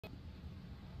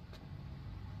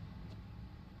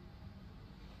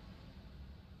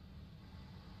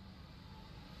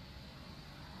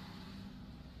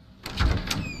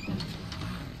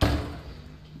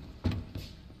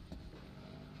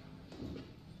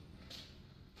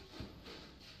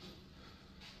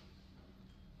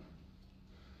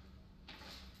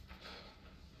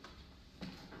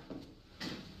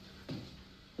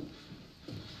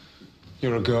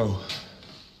You're a girl.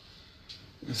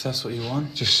 If that's what you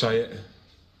want. Just say it.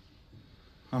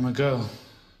 I'm a girl.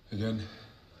 Again.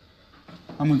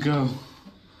 I'm a girl.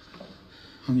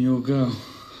 I'm your girl.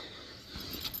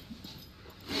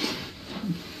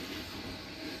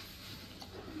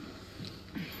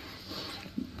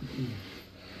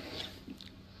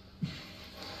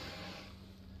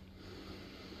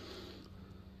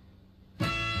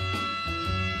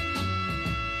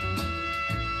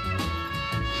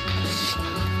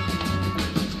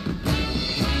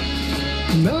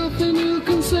 Nothing you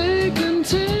can say can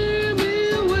tear me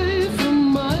away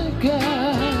from my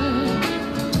guy.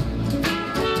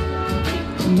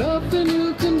 Nothing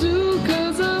you can do,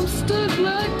 'cause I'm stuck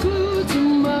like glue to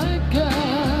my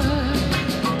guy.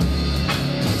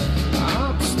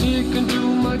 I'm sticking to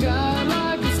my guy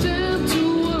like a stem to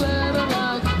a ladder,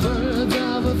 like birds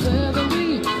of a feather.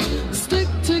 We stick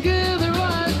together,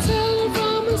 I tell you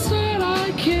from the start,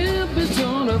 I can't be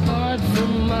torn apart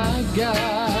from my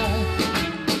guy.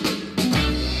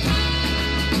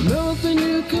 Nothing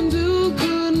you can do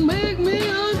could make me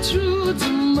untrue to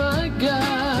my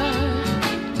guy.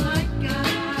 My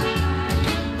guy.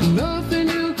 Nothing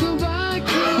you can buy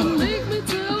could make me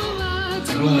tell a lie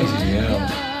to my guy.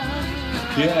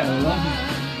 Yeah, I love it.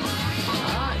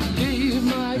 I gave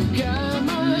my guy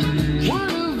my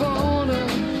word of honor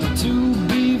to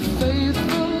be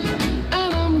faithful,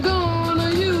 and I'm gonna.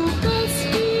 You best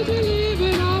believe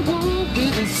it, I won't be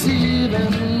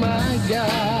deceiving my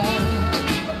guy.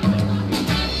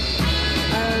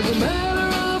 As a matter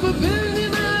of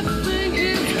opinion, I think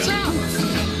it's tops.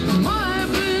 My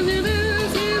opinion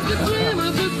is he's the cream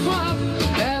of the crop.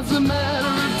 As a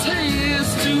matter of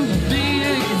taste, to be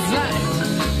exact,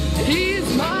 he's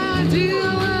my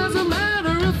ideal. As a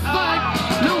matter of fact,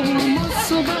 no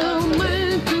muscle-bound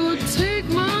man could take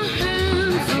my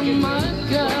hand from my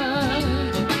guy.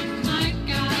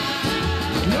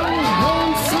 No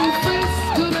handsome face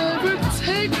could ever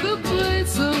take the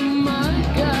place of my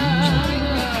guy.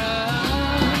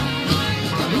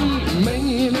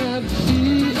 May not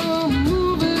be a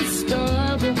movie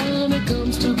star, but when it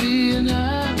comes to being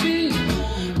happy,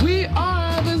 we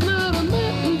are. There's not a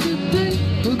man today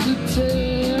who could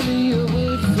tear me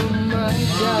away from my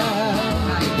guy.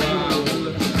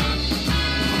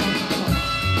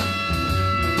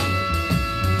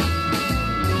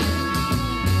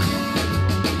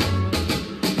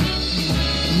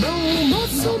 No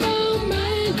muscle-bound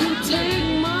man could take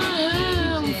my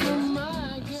hand from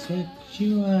my guy.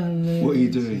 What are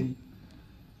you doing?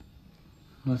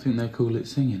 I think they call it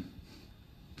singing.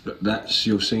 That's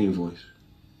your singing voice.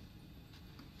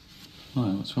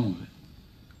 Why? What's wrong with it?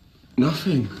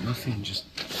 Nothing. Nothing. Just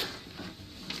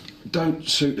don't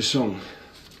suit the song.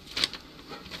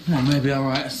 Well, maybe I'll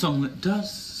write a song that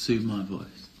does suit my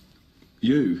voice.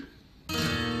 You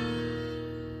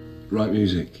write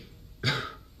music.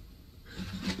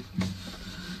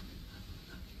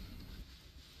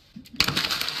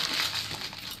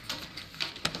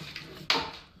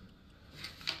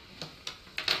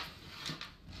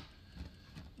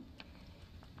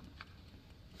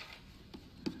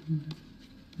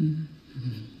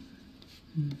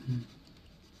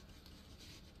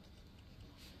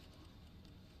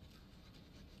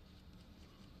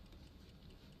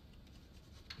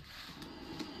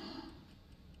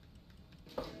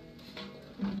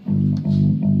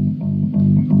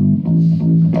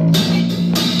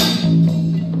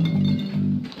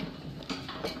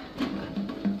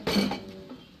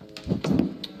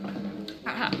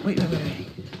 Wait.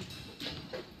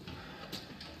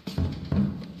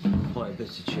 Quite a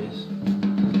bit of cheers.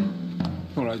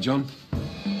 All right, John.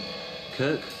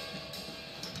 Kirk,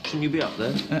 shouldn't you be up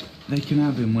there? They can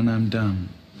have him when I'm done.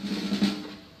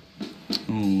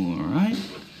 All right.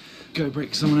 Go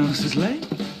break someone else's leg.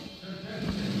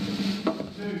 I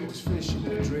was finishing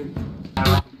with a drink.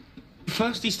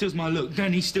 First he steals my look,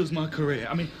 then he steals my career.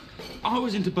 I mean, I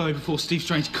was into Bowie before Steve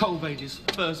Strange cultivated his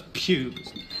first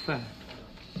pubes. Fair.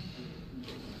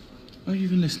 Are you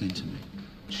even listening to me?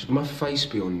 Should my face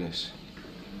be on this?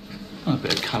 Oh, a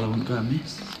bit of colour won't go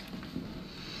amiss.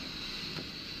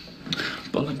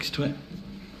 Bollocks to it.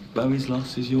 Bowie's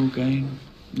loss is your gain.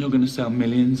 You're going to sell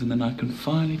millions, and then I can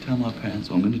finally tell my parents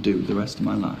what I'm going to do with the rest of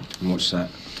my life. And what's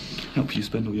that? Help you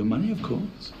spend all your money, of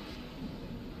course.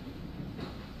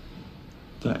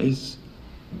 That is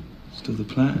still the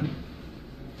plan,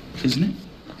 isn't it?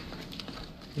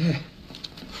 Yeah.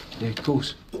 Yeah, of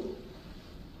course.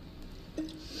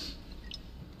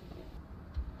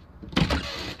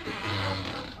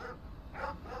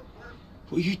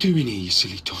 What are you doing here, you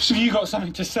silly tosser? Have you got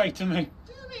something to say to me?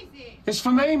 It's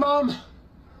for me, Mum.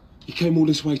 You came all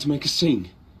this way to make a scene.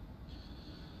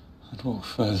 I'd walk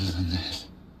further than this.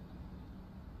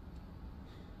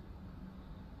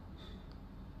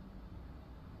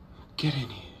 Get in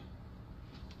here.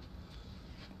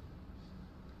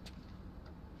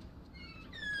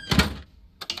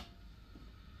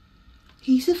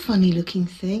 He's a funny-looking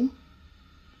thing.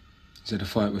 He's had a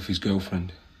fight with his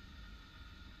girlfriend.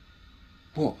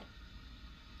 What?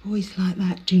 Boys like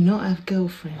that do not have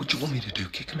girlfriends. What do you want me to do?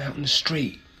 Kick him out in the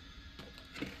street?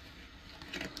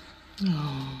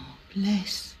 Oh,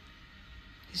 bless.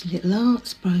 His little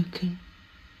heart's broken.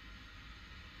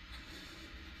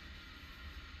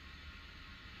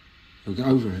 He'll get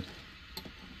over it.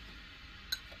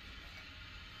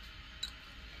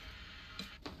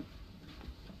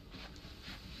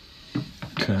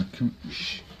 Kirk,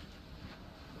 Shh.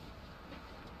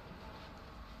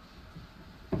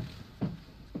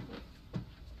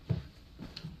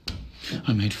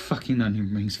 I made fucking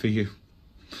onion rings for you.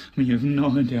 I mean, you have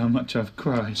no idea how much I've I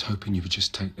cried. was hoping you would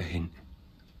just take the hint.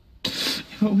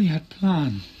 But we had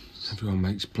plans. Everyone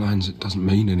makes plans that doesn't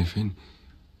mean anything.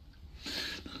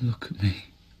 Look at me.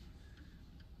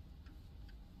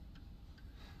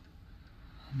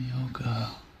 I'm your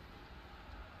girl.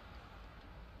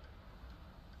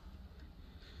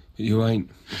 But you ain't.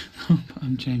 Oh, but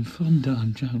I'm Jane Fonda,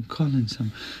 I'm Joan Collins,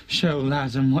 I'm Cheryl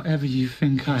Ladd, I'm whatever you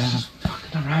think I am. Just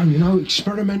fucking around, you know,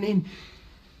 experimenting.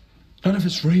 None of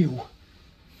it's real.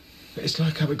 But it's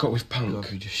like how it got with Punk.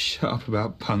 God, just shut up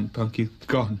about Punk. Punk is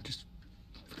gone. Just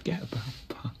forget about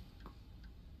Punk.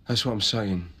 That's what I'm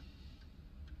saying.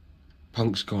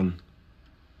 Punk's gone.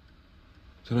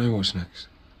 Don't know what's next.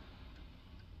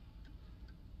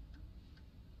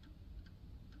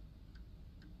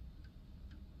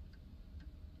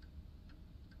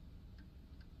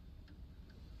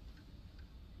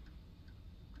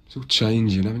 It's all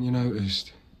changing, haven't you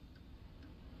noticed?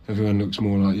 Everyone looks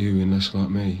more like you and less like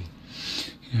me.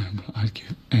 Yeah, but I'd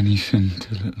give anything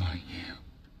to look like you.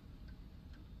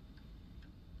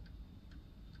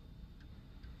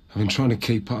 I've been trying to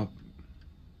keep up.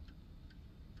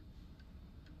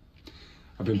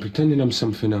 I've been pretending I'm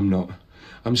something I'm not.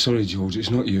 I'm sorry, George, it's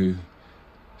not you.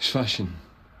 It's fashion.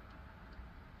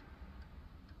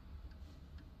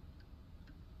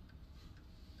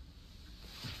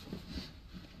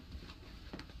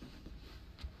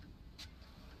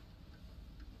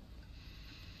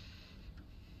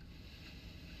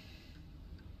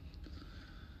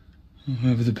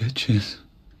 Whoever the bitch is,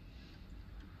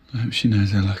 I hope she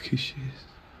knows how lucky she is.